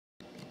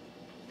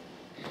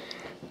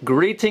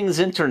Greetings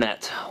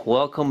Internet,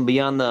 welcome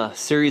beyond the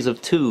series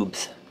of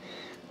tubes.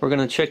 We're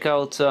going to check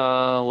out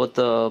what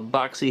the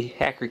Boxee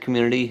hacker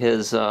community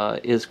has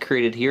is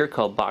created here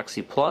called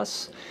Boxee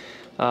Plus.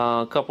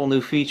 A couple new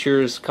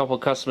features, a couple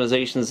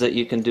customizations that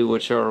you can do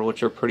which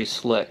are pretty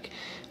slick.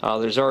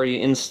 There's already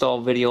an install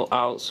video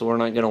out, so we're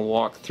not going to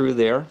walk through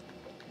there.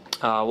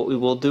 What we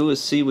will do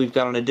is see we've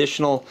got an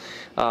additional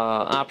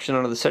option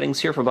under the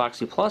settings here for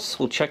Boxee Plus.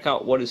 We'll check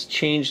out what has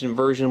changed in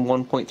version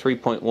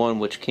 1.3.1,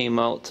 which came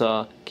out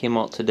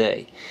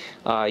today.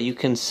 You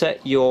can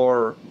set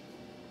your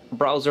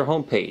browser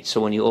homepage,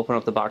 so when you open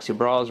up the Boxee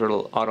browser,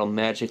 it'll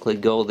automatically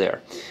go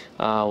there.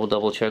 We'll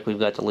double check we've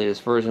got the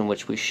latest version,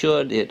 which we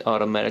should. It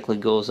automatically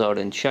goes out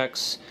and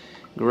checks.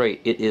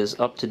 Great, it is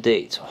up to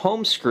date.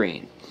 Home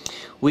screen.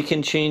 We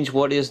can change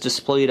what is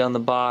displayed on the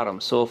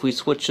bottom. So if we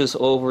switch this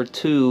over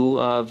to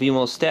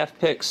Vimeo Staff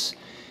Picks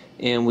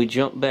and we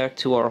jump back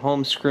to our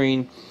home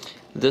screen,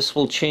 this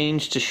will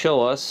change to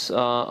show us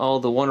all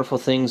the wonderful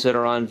things that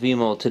are on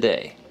Vimeo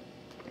today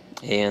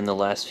and the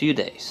last few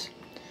days.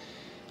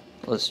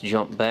 Let's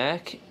jump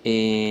back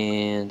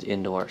and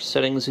into our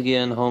settings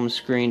again, home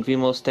screen,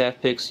 Vimeo Staff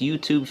Picks,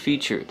 YouTube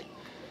featured.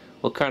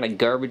 What kind of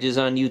garbage is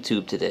on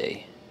YouTube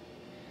today?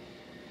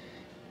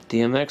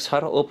 DMX, how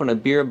to open a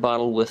beer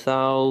bottle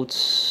without...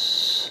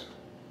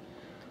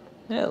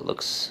 Yeah, it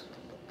looks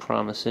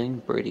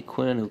promising. Brady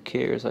Quinn, who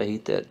cares? I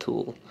hate that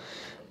tool.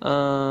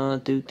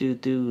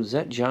 Is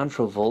that John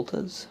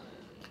Travolta's?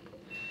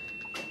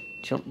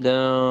 Jump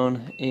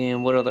down,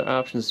 and what other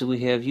options do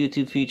we have?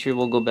 YouTube featured,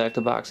 we'll go back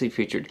to Boxee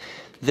featured.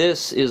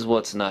 This is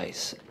what's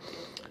nice.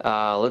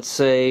 Let's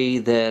say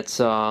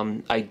that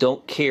I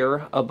don't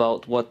care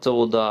about what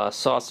old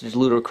sausage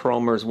looter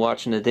Cromer is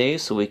watching today,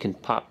 so we can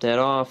pop that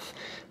off.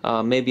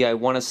 Maybe I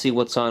want to see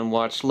what's on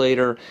watch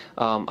later.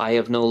 I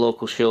have no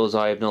local shows,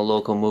 I have no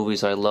local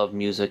movies, I love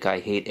music, I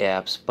hate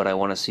apps, but I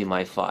want to see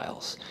my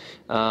files.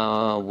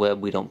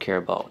 Web we don't care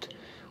about.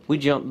 We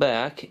jump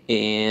back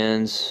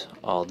and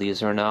all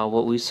these are now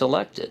what we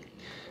selected.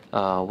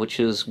 Which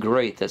is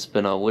great. That's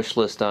been a wish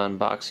list on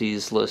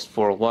Boxee's list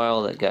for a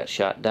while that got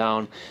shot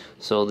down,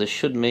 so this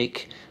should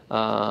make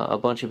a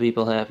bunch of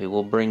people happy.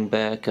 We'll bring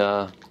back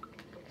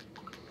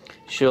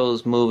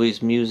shows,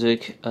 movies,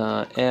 music,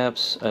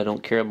 apps. I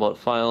don't care about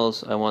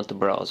files, I want the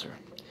browser.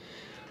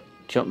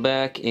 Jump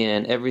back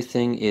and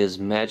everything is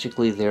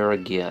magically there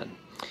again.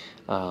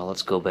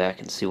 Let's go back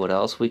and see what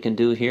else we can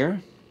do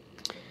here.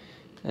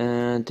 We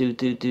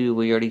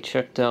already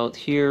checked out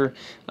here.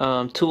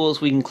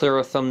 Tools, we can clear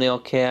a thumbnail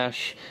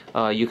cache.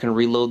 You can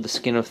reload the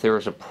skin if there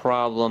is a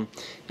problem.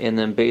 And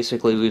then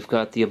basically we've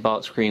got the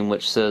about screen,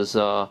 which says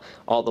all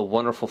the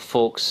wonderful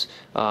folks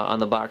on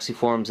the Boxee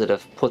forums that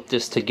have put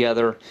this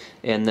together,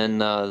 and then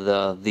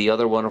the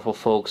other wonderful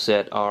folks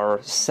that are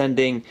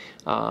sending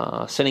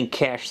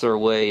cash their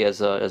way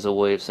as a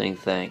way of saying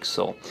thanks.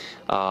 So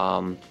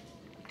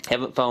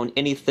haven't found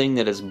anything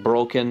that is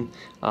broken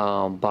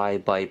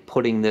by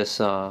putting this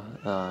in,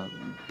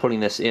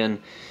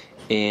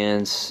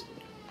 and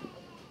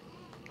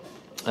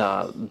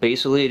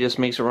basically it just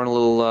makes it run a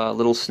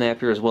little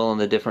snappier as well in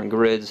the different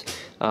grids.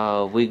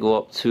 We go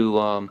up to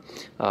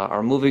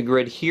our movie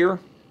grid here.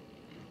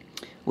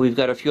 We've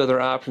got a few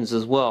other options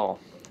as well.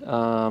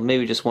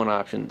 Maybe just one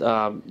option.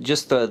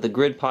 Just the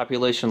grid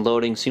population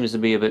loading seems to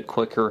be a bit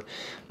quicker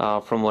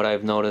from what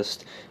I've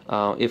noticed.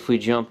 If we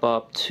jump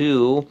up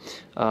to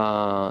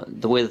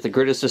the way that the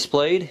grid is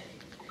displayed,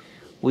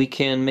 we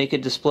can make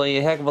it display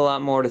a heck of a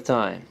lot more at a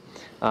time,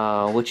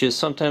 which is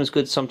sometimes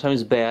good,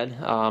 sometimes bad.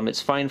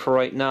 It's fine for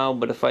right now,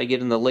 but if I get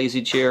in the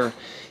lazy chair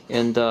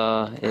and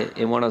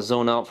want to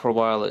zone out for a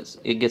while,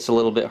 it gets a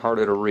little bit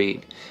harder to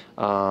read.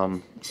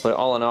 But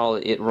all in all,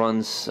 it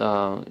runs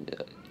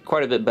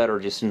quite a bit better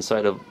just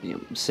inside of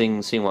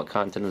seeing what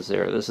content is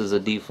there. This is a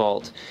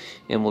default,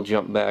 and we'll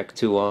jump back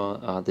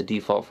to the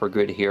default for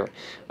grid here.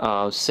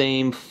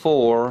 Same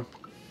for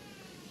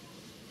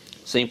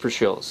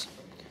shows.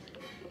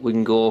 We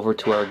can go over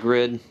to our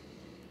grid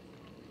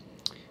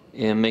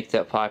and make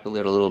that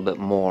populate a little bit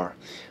more.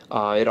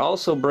 It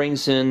also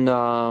brings in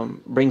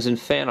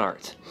fan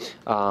art.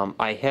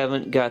 I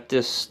haven't got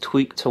this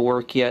tweaked to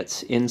work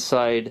yet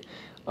inside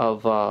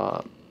of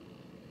the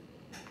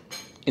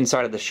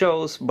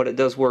shows, but it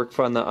does work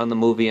on the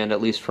movie end,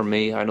 at least for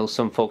me. I know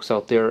some folks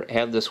out there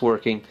have this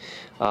working.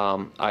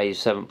 I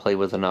just haven't played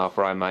with enough,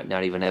 or I might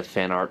not even have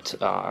fan art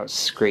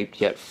scraped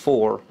yet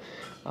for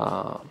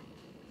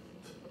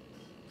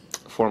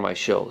my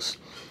shows.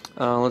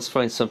 Let's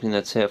find something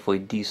that's halfway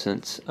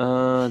decent.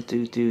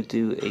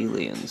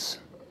 Aliens.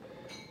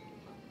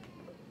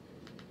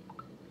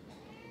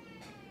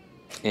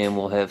 And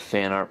we'll have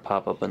fan art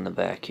pop up in the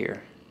back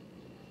here.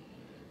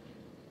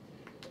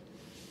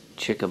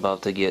 Chick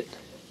about to get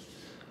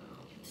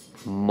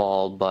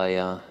mauled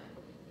by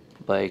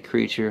a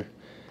creature.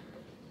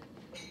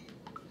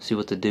 See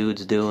what the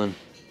dude's doing.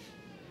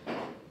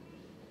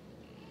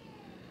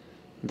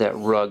 That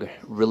rug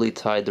really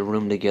tied the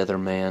room together,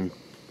 man.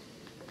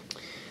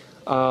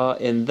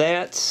 And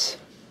that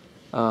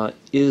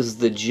is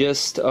the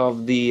gist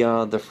of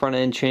the front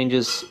end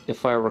changes,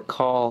 if I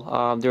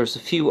recall. There's a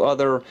few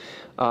other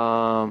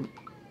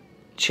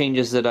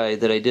changes that I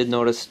did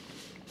notice,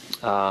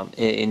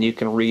 and you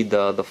can read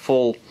the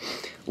full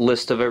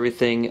list of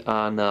everything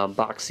on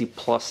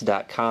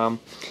boxeeplus.com.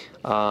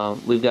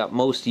 We've got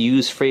most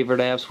used favorite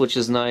apps, which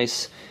is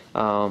nice.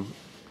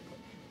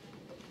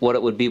 What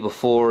it would be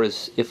before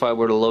is if I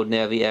were to load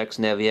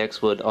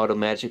NaviX would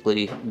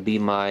automatically be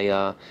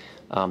my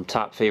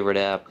top favorite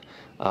app,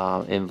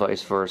 and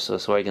vice versa.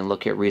 So I can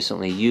look at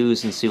recently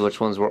used and see which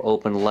ones were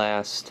opened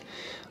last,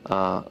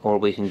 or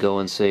we can go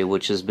and say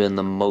which has been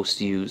the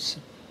most used.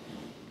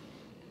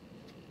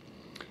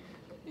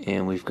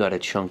 And we've got a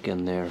chunk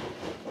in there.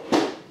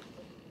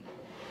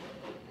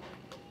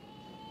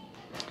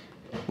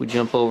 We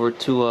jump over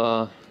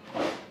to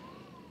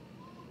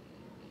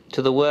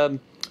the web.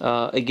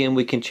 Again,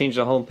 we can change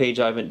the home page.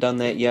 I haven't done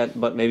that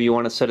yet, but maybe you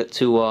want to set it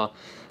to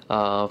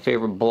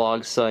favorite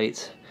blog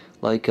sites,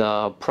 like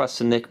press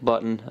the Nick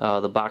button,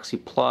 the Boxee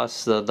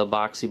Plus, the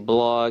Boxee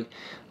blog,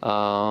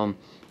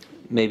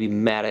 maybe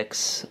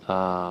Maddox,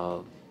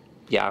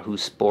 Yahoo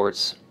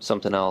Sports,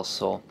 something else.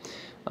 So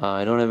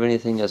I don't have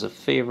anything as a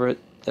favorite.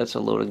 That's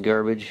a load of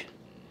garbage.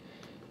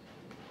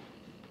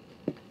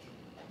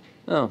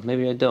 Oh,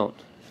 maybe I don't.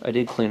 I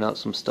did clean out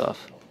some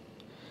stuff.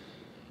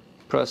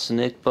 Press the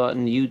Nick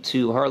button.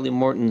 YouTube, Harley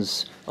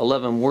Morton's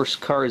 11 worst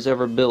cars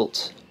ever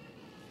built.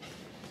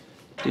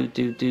 Do.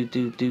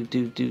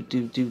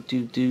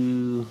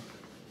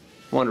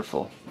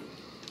 Wonderful.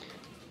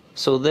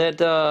 So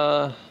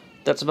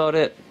that's about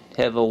it.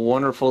 Have a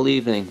wonderful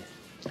evening.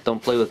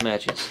 Don't play with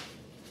matches.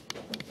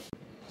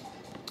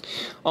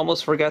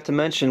 Almost forgot to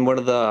mention one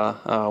of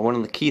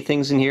the key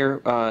things in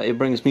here. It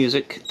brings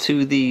music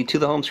to the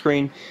home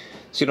screen,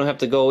 so you don't have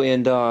to go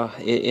and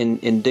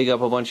dig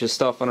up a bunch of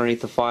stuff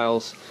underneath the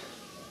files.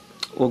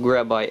 We'll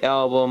grab by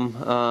album.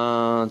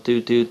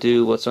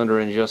 What's under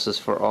Injustice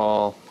for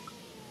All?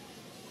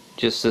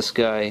 Just this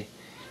guy.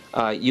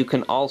 You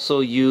can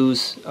also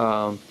use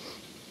telling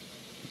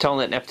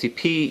that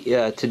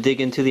FTP to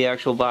dig into the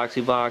actual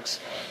Boxee box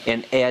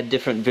and add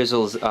different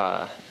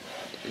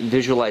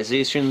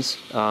visualizations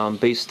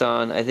based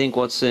on, I think,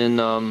 what's in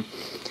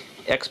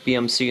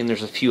XBMC, and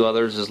there's a few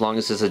others. As long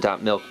as it's a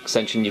 .mil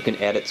extension, you can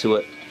add it to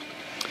it,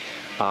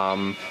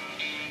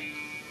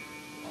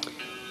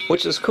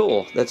 which is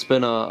cool. That's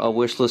been a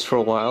wish list for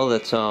a while.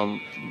 That's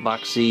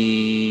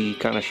Boxee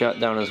kind of shot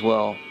down as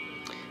well.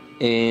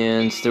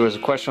 And there was a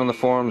question on the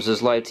forums: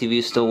 does live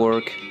TV still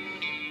work?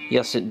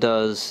 Yes, it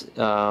does.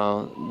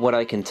 What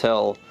I can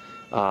tell,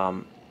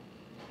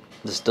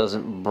 this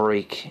doesn't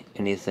break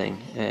anything.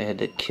 I had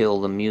to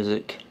kill the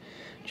music,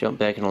 jump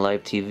back into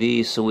live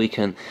TV so we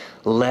can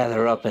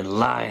lather up in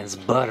lion's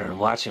butter and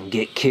watch them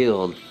get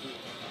killed.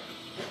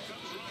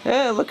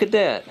 Yeah, look at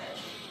that.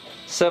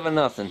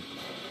 7-0.